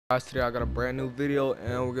Guys, today I got a brand new video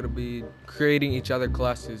and we're gonna be creating each other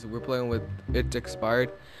classes. We're playing with It's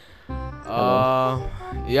Expired. Yeah,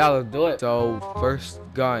 let's do it. So first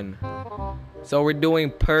gun. So we're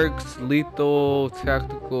doing perks, lethal,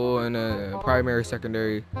 tactical, and primary,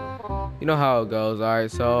 secondary. You know how it goes.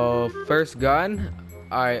 Alright, so first gun.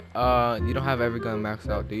 Alright, you don't have every gun maxed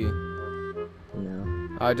out, do you?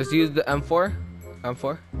 No. Just use the M4.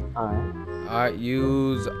 M4. Alright,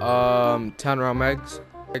 use 10 round mags.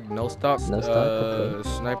 No stock. No stock, okay.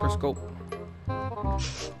 Sniper scope.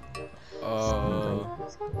 Alright.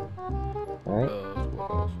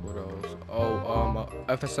 What else? Oh,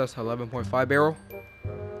 FSS 11.5 barrel.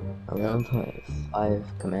 11.5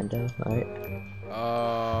 commando. Alright.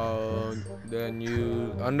 Then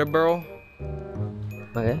use underbarrel.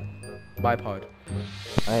 Okay. Bipod.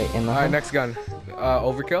 Alright, and Alright, next gun.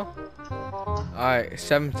 Overkill. Alright,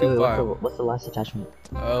 725. What's the last attachment?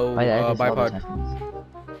 Oh, bipod.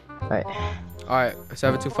 Alright. Alright,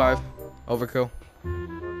 725. Overkill.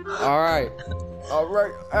 Alright.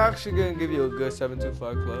 Alright, actually gonna give you a good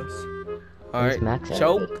 725 plus. Alright,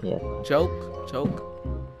 choke. Yeah. Choke.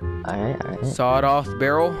 Alright. Sawed off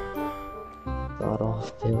barrel. Sawed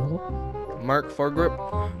off barrel. Merc foregrip.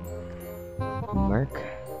 Merc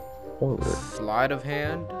foregrip. Sleight of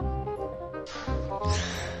hand.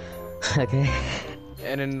 Okay.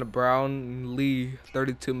 And in the Brown Lee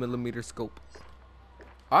 32mm scope.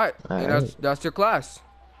 Alright, and that's your class.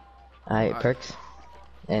 Alright, perks.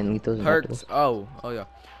 And lethals. Perks. Oh yeah.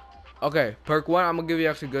 Okay, perk 1, I'm gonna give you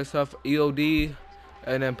actually good stuff. EOD,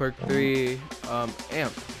 and then perk 3, amp.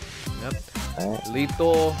 Yep. Alright.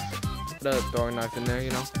 Lethal, the throwing knife in there,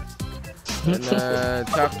 you know. And then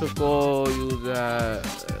tactical, use that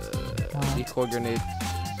decoy grenade.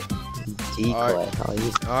 Decoy.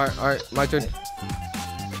 Alright, my turn.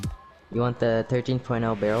 You want the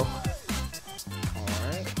 13.0 barrel?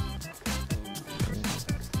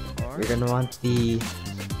 You're gonna want the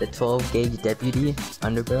 12 gauge deputy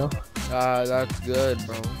underbarrel. That's good,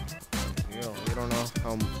 bro. You don't know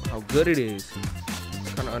how good it is.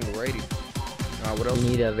 It's kind of underrated. What else? You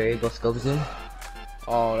need a variable scope zoom.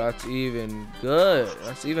 Oh, that's even good.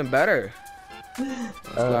 That's even better.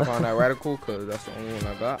 Let's slap on that radical, cause that's the only one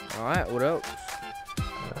I got. All right, what else?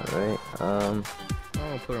 Alright. I'm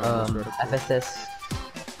gonna put it on this radical.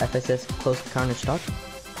 FSS close counter stock.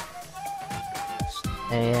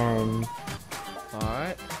 And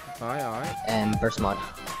alright. And burst mod.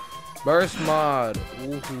 Burst mod.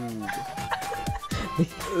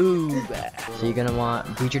 Ooh. So you're gonna want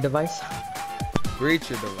breacher device.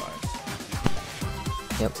 Breacher device.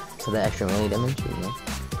 Yep. So the extra melee damage, you know.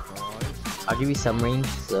 I'll give you some range,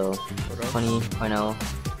 so 20.0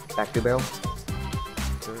 factory barrel.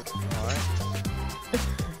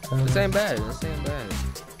 Alright. This ain't bad.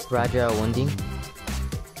 Fragile wounding.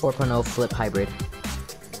 4.0 flip hybrid.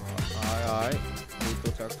 Alright.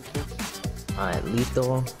 Lethal tactical. Alright,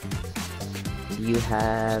 lethal. Do you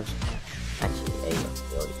have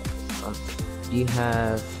do you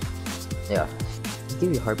have I'll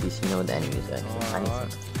give you heartbeats, you know what the enemies are.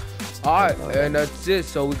 Alright, and that's it.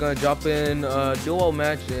 So we're gonna drop in a duo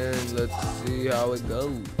match and let's see how it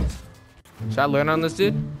goes. Should I learn on this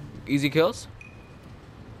dude? Easy kills?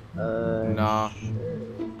 Nah.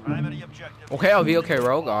 Okay, I'll be okay,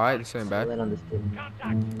 Rogue. Alright, this ain't bad.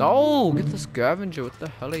 No, get the scavenger. What the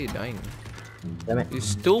hell are you doing? Damn it. You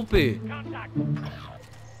stupid.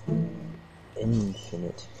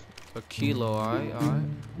 Infinite. A kilo, alright.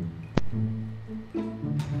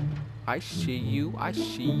 I see you.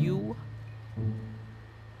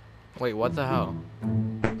 Wait, what the hell?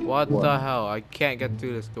 What the hell? I can't get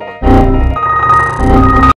through this door.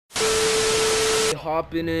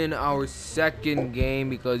 Hopping in our second game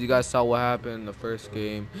because you guys saw what happened in the first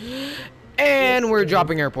game. And we're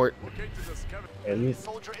dropping airport.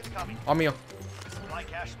 On me.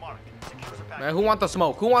 Man, who want the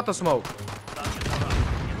smoke?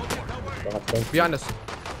 Behind us.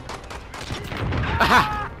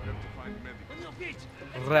 Aha!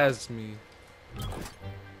 Res me.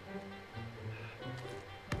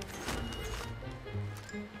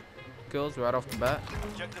 Kills right off the bat.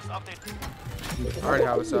 I already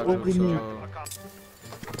have a satchel, so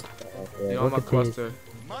you on my cluster.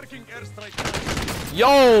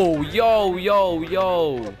 Yo!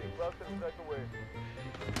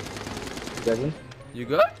 You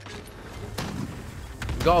good?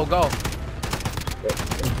 Go.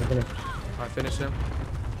 I finished him.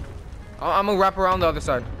 I'm gonna wrap around the other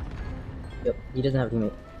side. Yep, he doesn't have a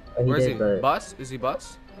teammate. Where is he? Bus? Is he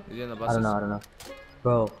bus? Is he in the bus? I don't know.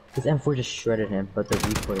 Bro, his M4 just shredded him, but the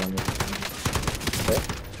recoil on it.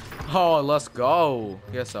 Oh, let's go.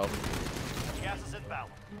 Yes, so.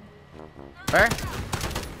 Where?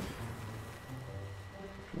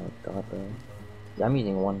 Oh god, bro. Yeah, I'm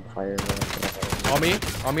using one fire. On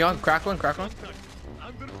me, crack one.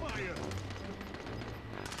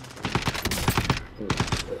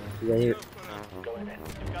 Yeah, here.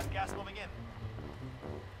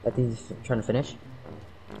 I think he's trying to finish.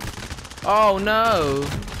 Oh no!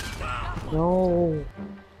 No.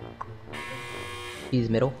 He's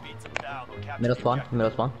middle. Middle spawn.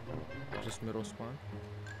 Just middle spawn.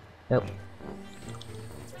 Yep.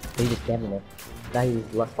 He just standing there. Now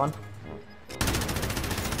he's left spawn.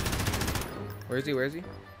 Where is he?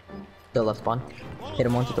 Still left spawn. Hit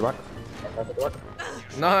him once with the rock.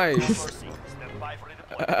 Nice!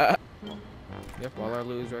 Yep, all our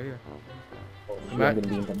loot is right here. I'm getting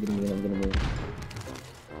beamed. I'm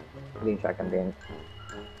getting tracked, I'm getting.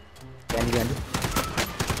 Andy.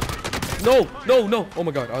 No! Oh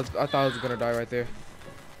my god, I thought I was gonna die right there.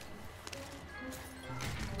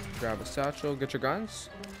 Grab a satchel, get your guns.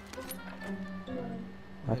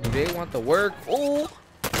 Okay. They want the work. Oh!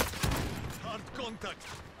 Hard contact.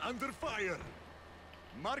 Under fire.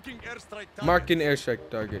 Marking airstrike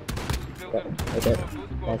target. Yep, right there.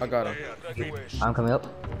 I got him. I'm coming up.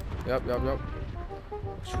 Yep.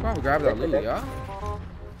 Should probably grab that loot, yeah?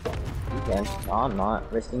 You can. No, I'm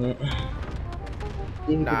not risking it.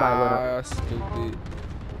 See if you can buy a loadout. Stupid.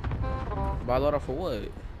 Buy a loadout for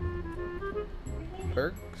what?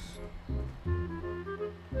 Perks?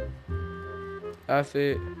 F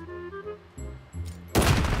it.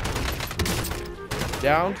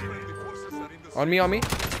 Down. On me.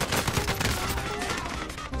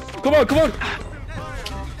 Come on.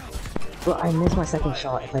 Bro, I missed my second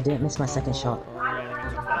shot. If I didn't miss my second shot.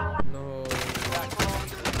 No.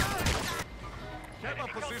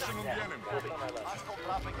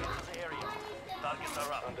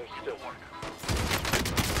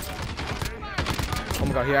 Oh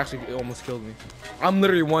my god, he actually almost killed me. I'm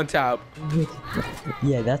literally one tap.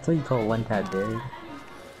 Yeah, that's what you call one tap, dude.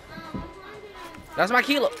 That's my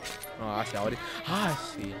kilo. Oh, I see how it is. I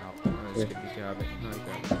see how. You can have it. No, you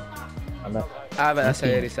can't. I have an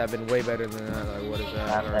SA-87, way better than that. Like, what is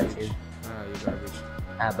that? Garbage. Ah, you garbage.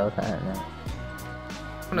 I have both that now.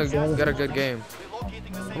 I'm gonna get a good game.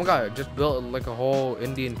 Oh my god, just built like a whole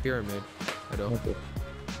Indian pyramid. I don't.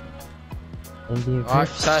 Indian Alright,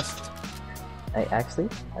 test. Hey, actually,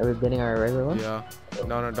 are we getting our regular one? Yeah.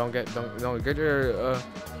 No, don't get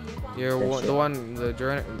your one, the one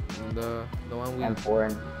we. M4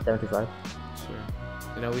 and 75. Sure.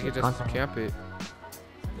 You know, we could just camp it.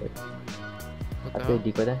 What the I hell? feel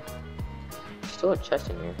deeper there. Still a chest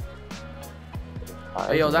in here.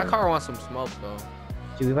 Hey, yo, that car wants some smoke though.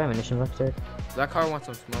 Should we buy munitions upstairs? That car wants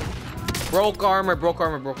some smoke. Broke armor.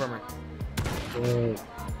 Wait.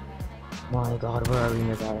 My god, where are we,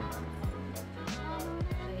 my guy?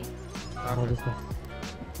 Oh, this guy.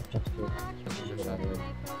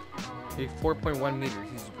 He's 4.1 meters.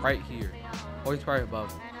 He's right here. Oh, he's probably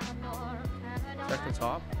above. Is that the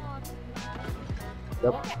top?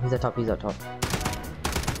 Yep, he's at top. He's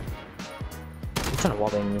trying to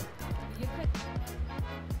wallbang me.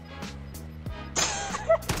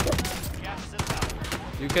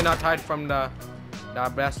 You cannot hide from the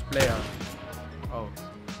best player. Oh.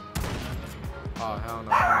 Oh, hell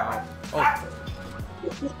no. Oh.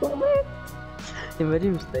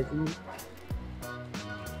 Imagine him sniping me.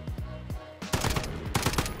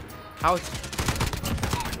 How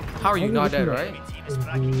are you not dead, right?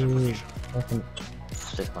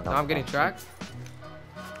 Now I'm getting tracked.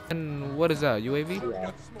 And what is that? UAV?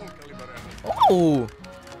 Oh.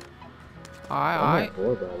 Alright.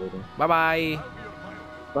 Bye.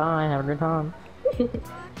 Bye, have a good time.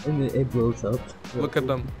 And then it blows up. Look at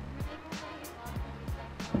them.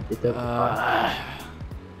 It's up.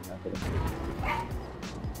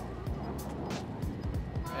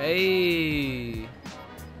 Hey.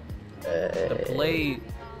 The plate.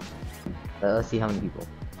 Let's see how many people.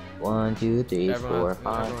 1, 2, 3, 4,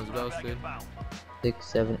 5, Everyone's ghosted. 6,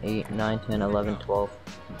 7, 8, 9, 10, 11, 12,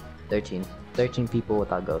 13. 13 people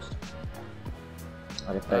without ghost.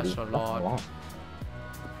 Out of 30. That's a lot.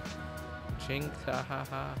 Jinx,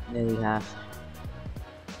 hahaha. Nearly half.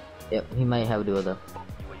 Yep, he might have a duo though.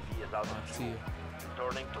 I see you.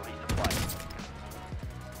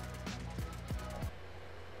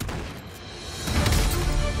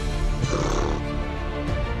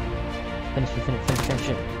 Finish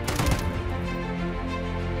it.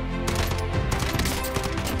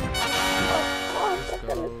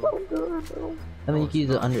 And then you can use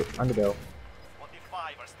the underbarrel.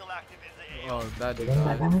 Oh, that dude.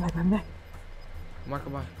 I'm back. Mark,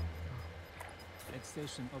 bye. Next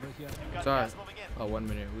station over here. Sorry. Oh, 1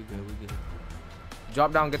 minute. We good.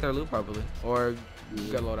 Drop down, get their loot probably, or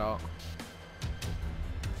get loadout.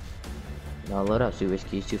 No, loadout's too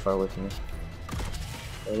risky. He's too far away from me.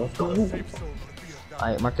 Hey, let's go. Safe zone will be a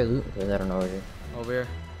Alright, mark your loot because I don't know where you're. Over here.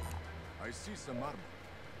 I see some armor.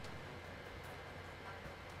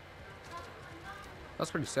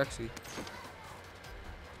 That's pretty sexy.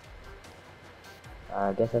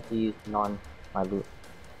 I guess I have to use my loot.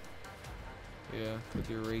 Yeah, with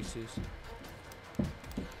your races.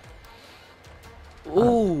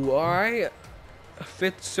 Ooh, alright.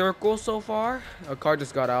 Fifth circle so far. A car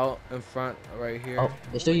just got out in front right here. Oh,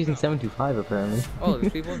 they're still using 725 apparently. Oh,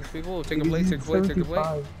 there's people. Take a plate, take a plate, take a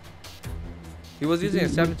plate. He was using a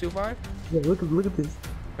 725? Yeah, look at this.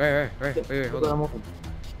 Right, hold on. I'm open.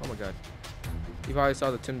 Oh my god. You probably saw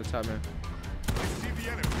the Tim the Top man. I see the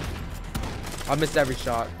enemy. I missed every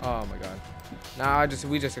shot. Oh my god. Nah,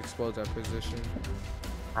 we just exposed that position.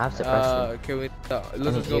 I have suppression. Can we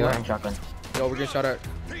let's just go AR left. and shotgun. Yo, we're getting shot at.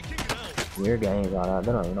 Taking it out. You're getting shot at.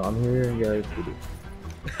 I don't know, I'm here and you're shooting.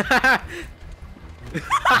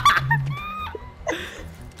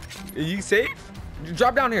 Are you safe?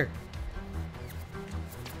 Drop down here.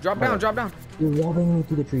 Drop down, drop down. You're robbing me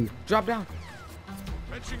to the tree. Drop down.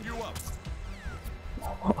 Fetching you up.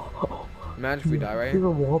 Imagine if we die right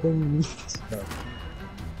You're here. robbing me.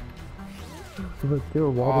 You're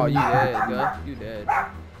Oh, robbing you me. dead, duh. You dead. Yeah,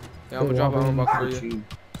 I'm gonna drop my buck for you.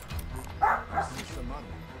 I see some armor.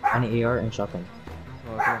 I need AR and shotgun.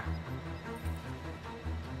 Oh, come on.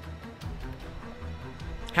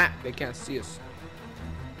 Ha! They can't see us.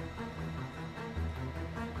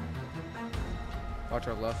 Watch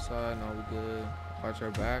our left side, no we good. Watch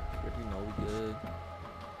our back, you know we good.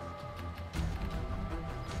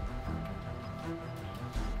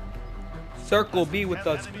 Circle be with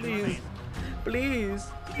us, please. Please.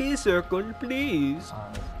 Please, circle, please.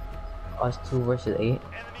 Us 2 versus 8. Enemy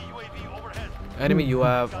UAV overhead. Enemy you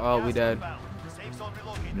have, oh we dead. Safe zone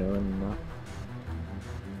relocated. No, no.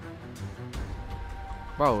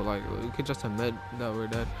 Bro, like, we could just admit that we're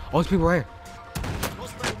dead. Oh, there's people right here.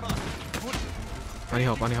 I need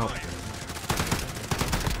help, I need help.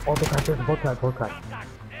 Oh, the crackers, both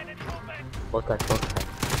crack.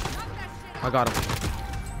 I got him.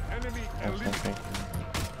 Enemy Nice. eliminated.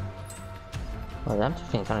 Oh, that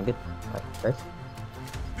M16 kind of good. Right?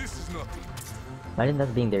 This is nothing. Imagine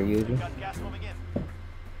that's being there, usually. Got gas moving in.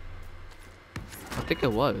 I think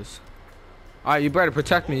it was. Alright, you better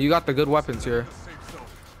protect me. You got the good weapons here. Safe zone.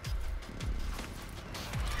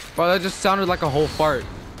 Bro, that just sounded like a whole fart.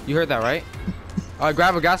 You heard that, right? Alright,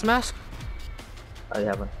 grab a gas mask. Oh, you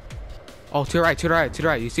have one. Oh, to the right, to the right, to the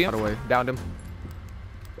right. You see him? By the way, downed him.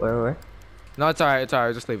 Where? No, it's alright, it's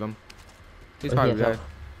alright. Just leave him. He's Where's probably he at, dead.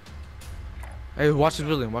 Hey, watch this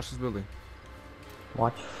building. Watch this building.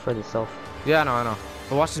 Watch for the self. Yeah, I know.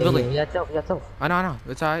 But watch this building. Yeah, self. I know.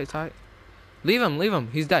 It's alright, it's alright. Leave him.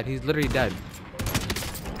 He's dead. He's literally dead.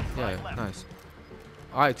 Yeah, nice.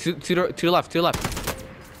 Alright, to the left,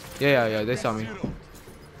 Yeah, they saw me.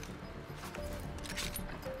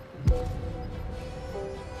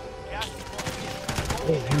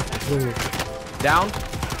 Down.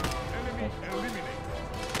 Enemy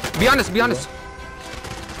eliminated. Be honest.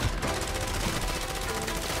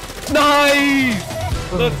 Nice!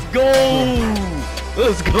 Let's go,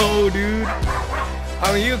 dude.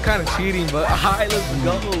 I mean, you're kind of cheating, but alright, let's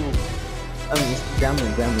go. I mean, it's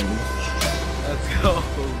gambling. Let's go.